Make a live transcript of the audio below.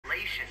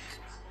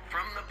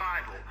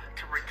Bible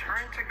to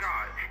return to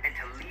God and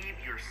to leave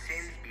your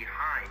sins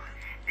behind.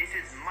 This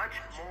is much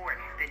more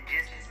than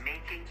just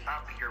making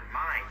up your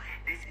mind.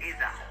 This is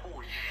a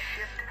whole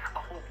shift, a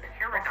whole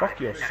paradigm.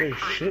 Fuck you, say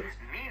shit.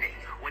 Meaning,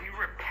 when you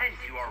repent,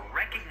 you are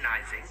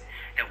recognizing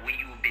that what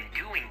you've been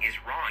doing is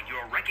wrong. You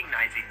are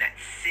recognizing that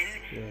sin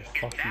is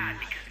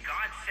bad because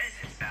God says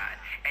it's bad.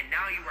 And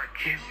now you are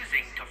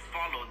choosing to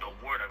follow the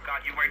word of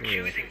God. You are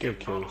choosing to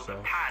follow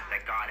the path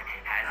that God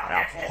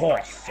has destined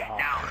for you.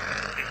 Now,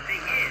 the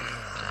thing is,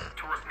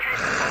 to repent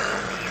also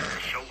means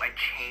to show a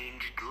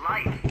changed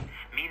life.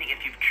 Meaning,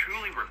 if you've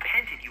truly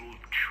repented, you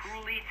will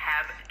truly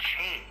have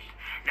changed.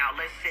 Now,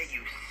 let's say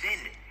you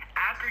sinned.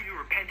 After you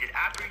repented,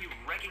 after you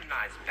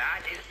recognized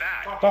bad is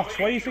bad. Docs,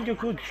 why do you think you're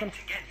good? And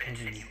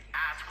you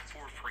ask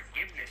for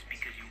forgiveness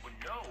because you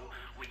know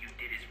what you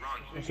did is wrong.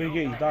 So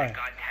you die.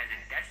 God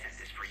hasn't destined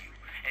this for you.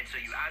 And so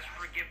you ask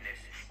forgiveness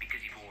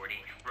because you've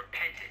already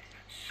repented.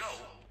 So,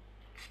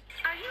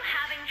 are you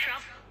having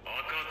trouble?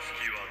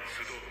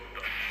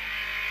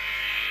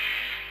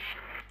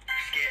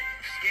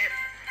 Skip.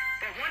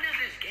 But when does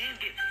this game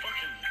get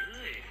fucking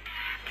good?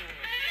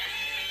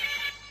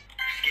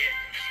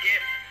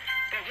 Skip.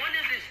 But when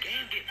does this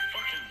game get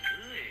fucking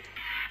good?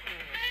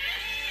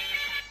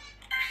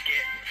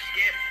 Skip.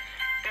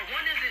 But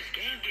when does this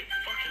game get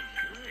fucking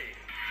good?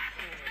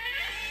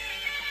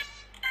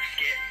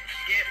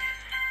 Skip.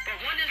 But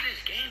when does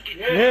this game get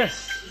Yes!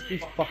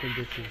 These fucking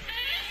bitches.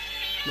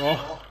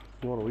 No.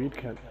 What a weed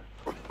cat.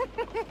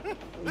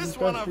 This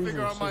one I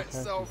figure I might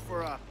sell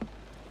for a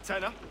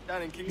tenner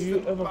down in Kingston. You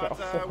ever got a but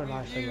fucking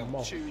ice with in your you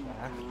mouth? chewing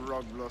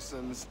grog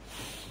blossoms,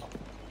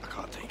 I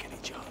can't take any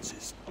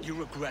chances. You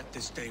regret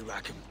this day,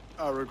 Rackham.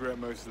 I regret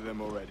most of them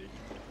already.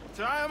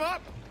 Tie them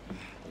up!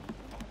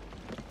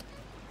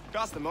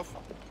 Cast them off.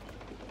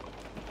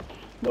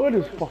 No, it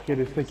is fucking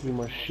is taking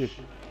my shit.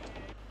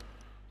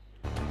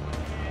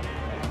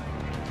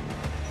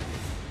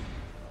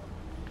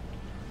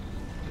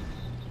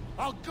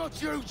 I'll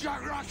gut you,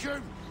 Jack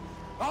Rackham!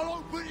 I'll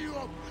open you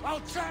up! I'll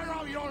tear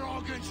out your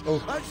organs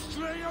and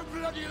string your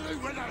bloody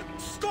loot with them!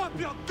 Stop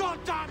your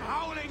goddamn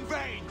howling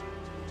vein!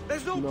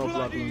 There's no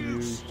bloody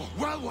use!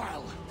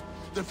 Well,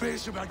 the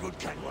fearsome Edward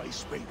Kenway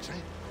speaks, eh?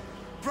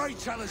 Pray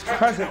tell us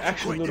That's an how to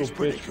actual quit little this bitch,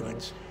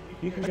 predicament.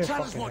 You can And get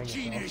tell us fucking what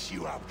hanged genius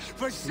you have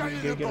for can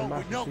sailing get a boat a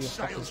with no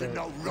massive sails and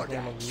no fucking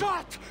rudder. thing.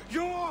 Shut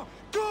your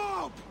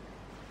gob!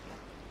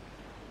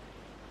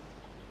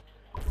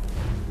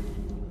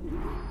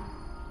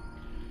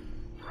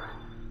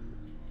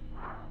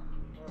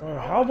 Bro,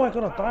 how am I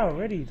gonna die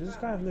already? Does this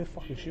guy have no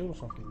fucking shield or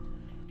something?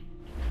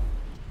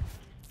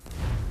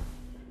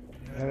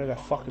 I know that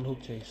fucking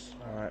hook chase.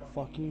 Alright,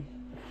 fuck you.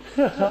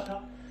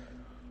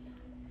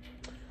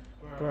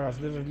 Bro, I've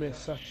never met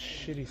such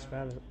shitty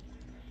spammers.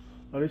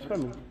 Are they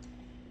spamming?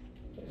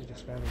 They're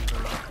spamming, bro.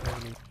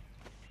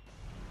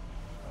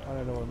 I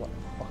don't know what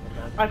fucking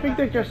bad. I think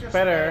they're just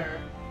better.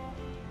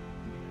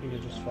 I think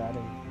they're just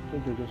fatting. I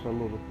think they're just a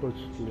little bit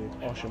today.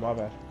 Oh shit, my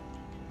bad.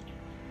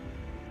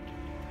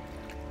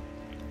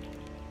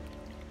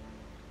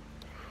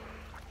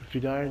 If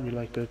you die and you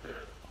like that.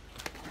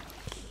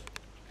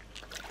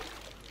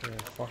 Yeah,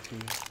 fuck you.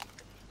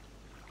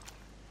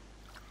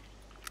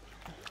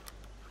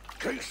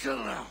 Keep still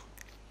now.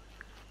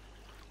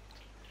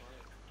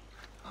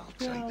 I'll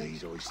take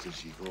these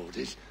oysters you've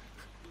ordered.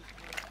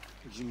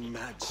 You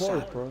mad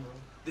Course, sap. bro.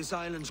 This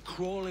island's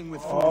crawling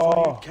with food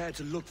if you care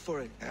to look for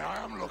it. Yeah,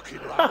 I am looking,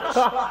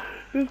 lads.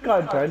 This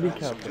guy's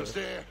handicapped. Just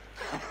here.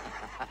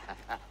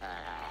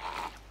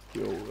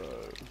 Yo,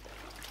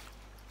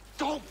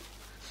 Don't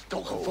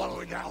come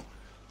following now.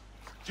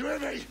 Do you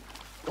hear me?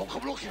 Don't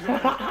come looking for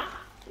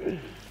me.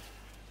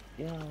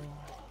 Yo.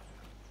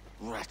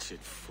 Wretched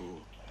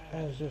fool.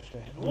 As if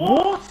they...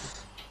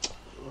 What?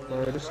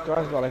 Bro, this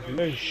guy's got like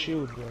no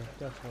shield, bro.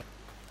 That's what.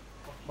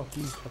 Fuck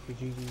you, fucking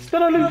GG.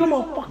 Did I lose all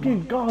my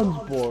fucking guns,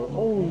 bro?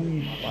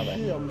 Holy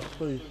shit, I'm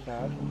so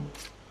sad.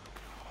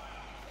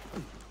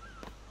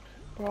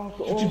 Bro,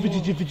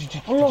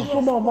 I lost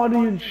all my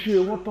money and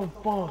shit, what the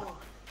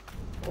fuck?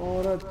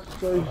 Oh, that's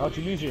so... How'd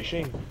you lose your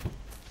shame?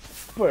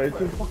 Bro, it's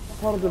a fucking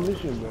part of the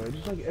mission, bro.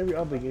 Just like every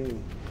other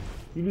game.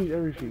 You lose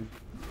everything.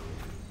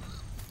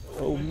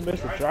 Oh,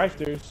 Mr.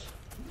 Drive-Thrus.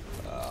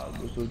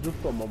 Mr.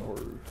 Just on my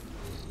board.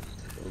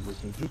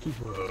 Mr. Juki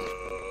boy.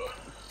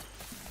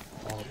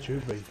 Oh,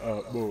 Chubby.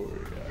 Boy.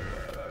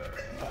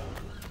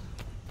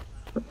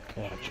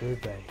 Yeah,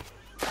 Chubby.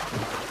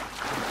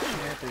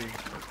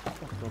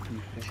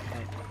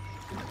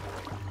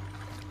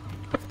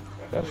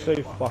 That's so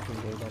fucking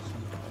good. That's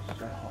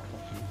so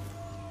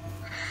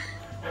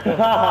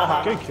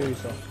hot. Go kill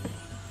yourself.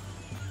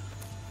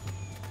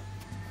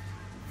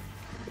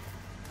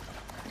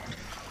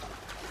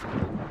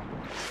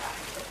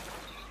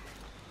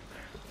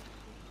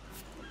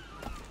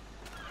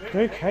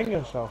 Go hang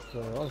yourself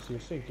though, honestly,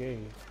 you're so gay.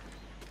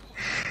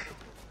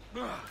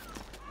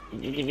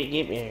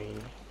 Get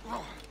married.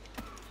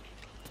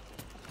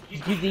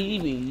 Get the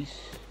babies.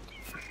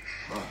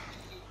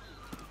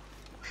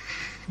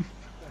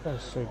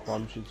 That's so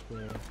bumpshit,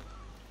 man.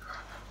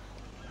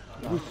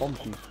 Who's bomb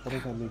cheese? What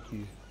does that make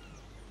you?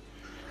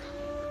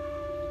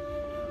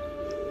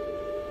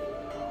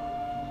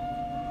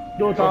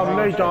 No, Tom,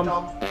 no, Tom.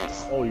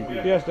 Oh, you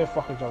did. Yes, they're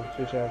fucking Tom.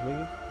 Bitch ass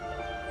nigga.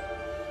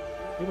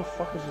 Who the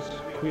fuck is this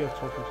queer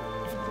talking to me?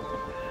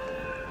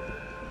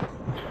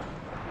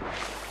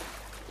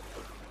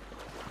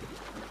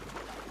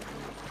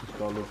 This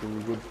guy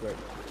looking good, Fred.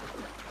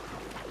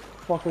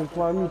 Fucking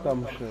climb me,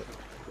 dumb shit.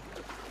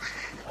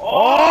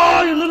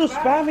 Oh, you little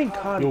spamming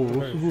cunt! Yo,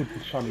 what's good to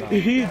shut down?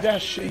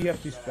 That shit you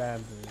have to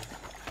spam,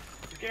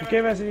 bro. The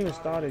game hasn't even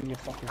started and you're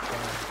fucking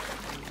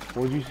spamming.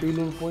 What did you say,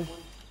 little boy?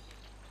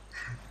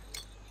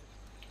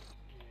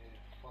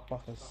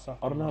 Fucking suck.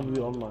 I don't know how to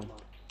do online.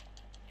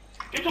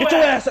 Get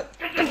your ass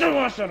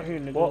out of here,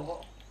 nigga.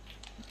 What?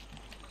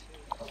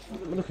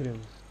 Look at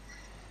him.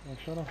 Oh,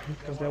 shut up.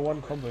 Because they're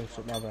one combo,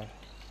 so my bad.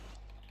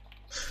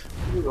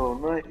 You all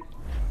night.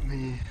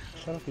 Me.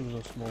 Shut up, you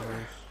little small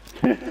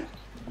boys.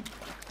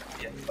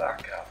 Get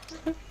back up.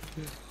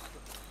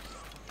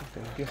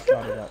 Okay, get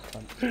started out,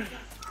 cunt.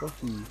 Fuck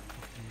you.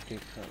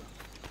 Get cut.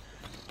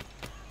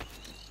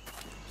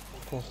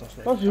 Of course that's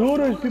right. That's who are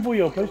those people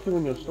you're posting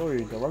on your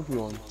story, the rugby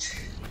ones?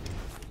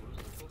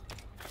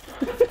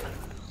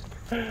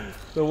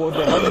 So what,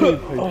 the rugby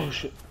page? Oh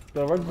shit.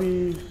 The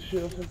rugby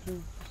shit or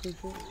something?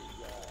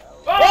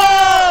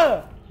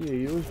 Ah! Yeah,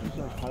 you always just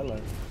like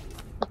highlight.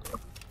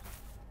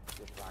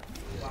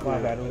 My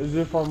bad. Is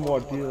it from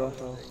what,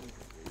 DLSL?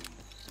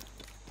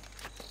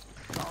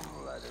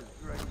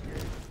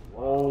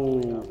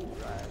 Oh.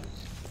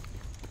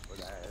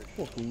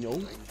 Fucking yo.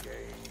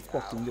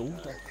 Fucking yo.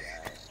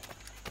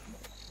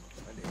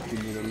 Give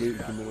me the loot,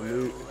 give me the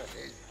loot.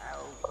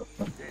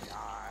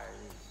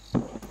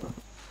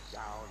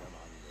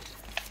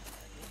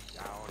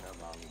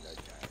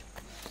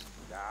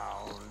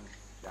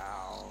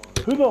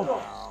 Who the?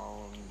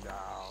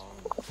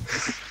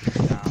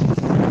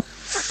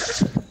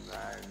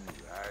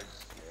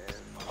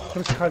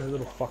 This guy's a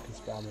little fucking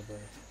spammer, bro.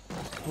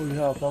 Holy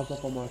hell, if I was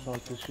up on my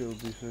side, this shit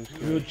would be so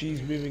scary. Real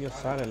G's moving a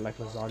silent like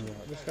lasagna.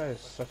 This guy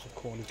is such a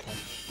corny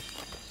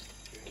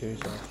cunt. Kill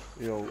yourself.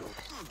 Yo.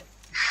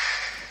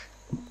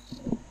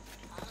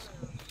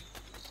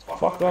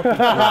 Fuck off.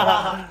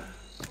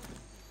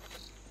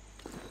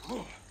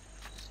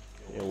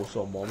 Yeah, what's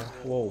up, mama?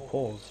 Whoa,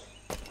 pause.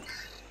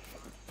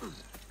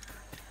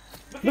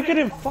 Look at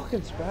him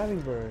fucking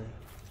spamming, bro.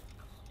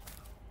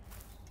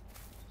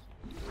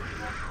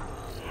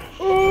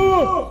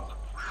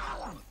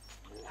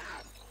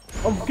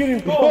 I'm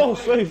getting oh,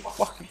 so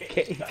fucking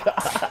gay,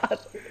 God.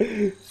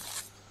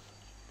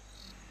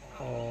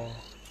 Oh.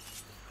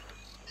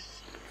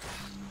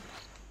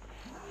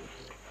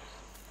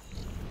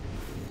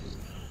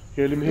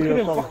 Okay, let me Look hear at your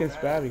him song. fucking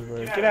spamming,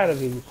 bro. Get out of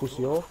here, you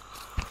pussy, oh.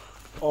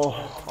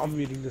 Oh, I'm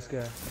reading this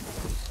guy.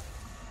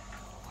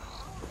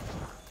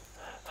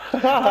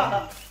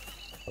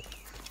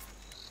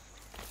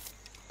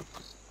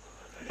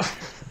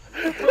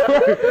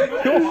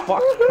 You're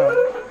fucked, man.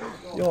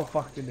 You're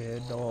fucked in the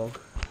head, dog.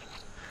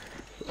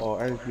 Oh,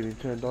 Aaron's getting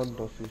turned on,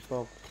 Dusty,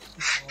 stop.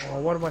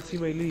 Oh, why did my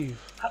teammate leave?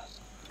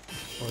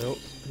 Oh, yep,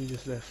 he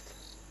just left.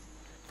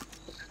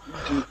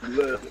 Just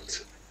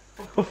left.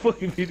 I'm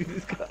fucking reading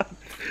this guy.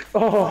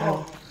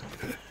 Oh.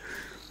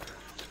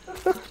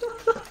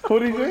 What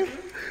did he say?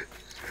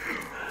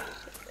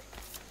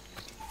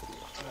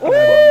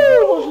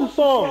 Oh, what's the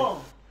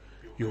song?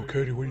 Yo,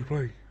 Cody, what are you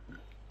playing?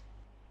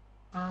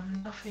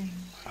 Nothing.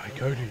 Hi,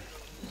 Cody.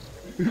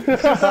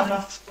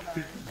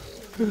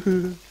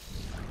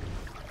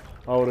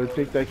 I would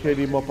take that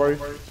KD, my bro.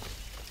 Go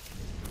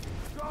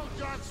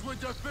dance with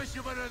the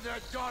fishermen and their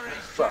dories.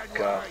 Fuck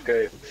off,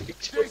 go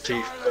fix your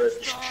teeth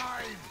first.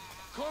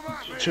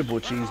 Triple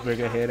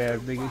cheeseburger head ass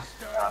nigga.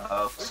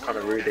 It's kind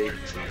of rude. 10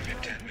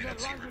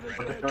 minutes, he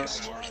regretted it. 2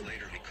 hours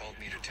later, he called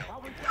me to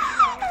tell me. We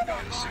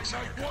had a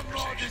 6-hour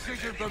conversation and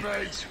he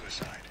committed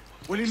suicide.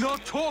 Will you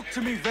not talk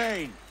to me,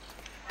 Vane?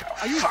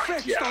 Are you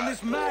fixed on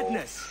this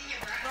madness?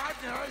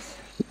 Madness?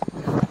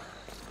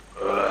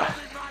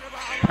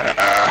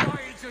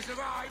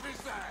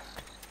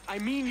 I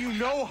mean you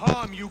no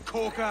harm, you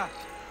corker.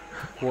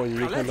 What, you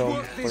Now making let's them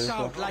work for this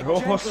yourself? out like Oh,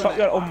 what's up, gentlemen.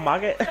 you old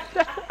maggot?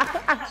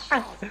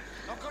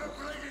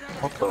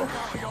 What the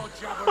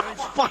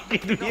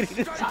Fucking reading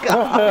this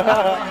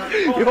guy.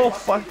 You're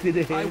fucked in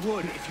the I head.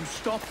 would if you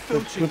stop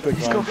filching Flip it,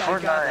 the man. blood I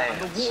gather and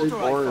the So water I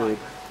bored. find.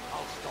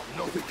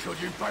 Nothing till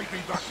you bathe me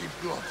back in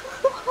blood.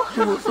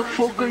 What the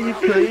fuck are you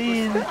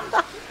playing?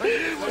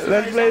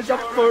 Let's play some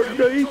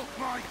Fortnite. Took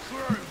my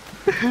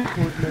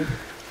crew.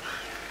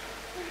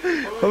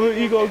 How about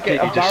you go get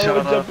Can't a you just barrel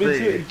and shut jump up, into eh?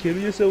 it and kill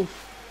yourself?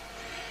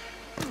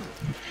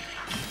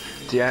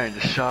 Darren,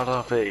 just shut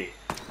up, eh?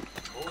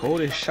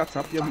 Cody, shut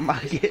up, you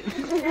maggot.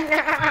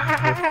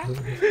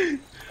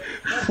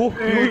 Fuck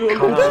you, you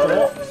little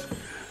twat.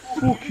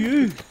 Fuck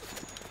you.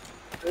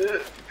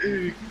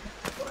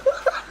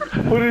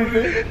 What did he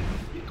say?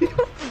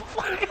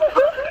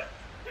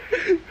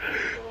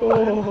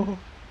 Oh.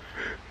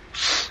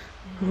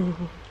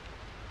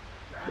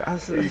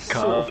 That's a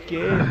sort of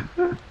game.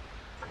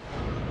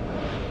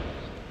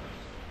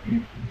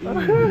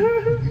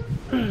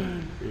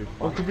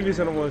 Wat heb jullie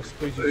zijn allemaal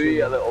explosies?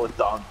 Hey, little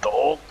damn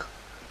dog.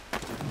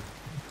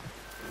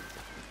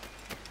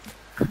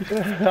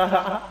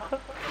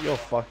 You're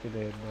fucking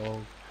in,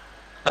 no.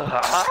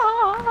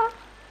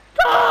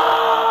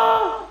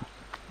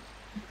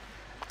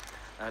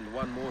 And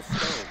one more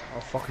stone.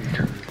 I'll fucking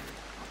kill you.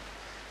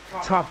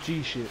 Top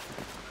G shit.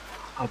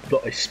 I've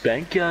got a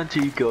spank you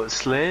until you go to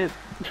sleep.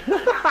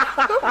 What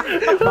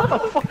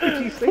the fuck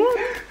did you say?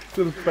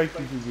 Gonna spank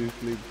you to this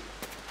sleep.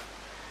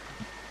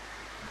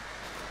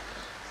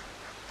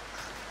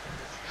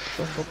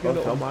 Stop your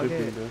little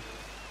maggot.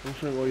 I'm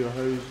showing all your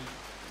hoes.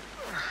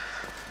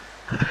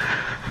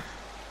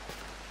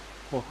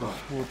 Fuck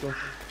off, what the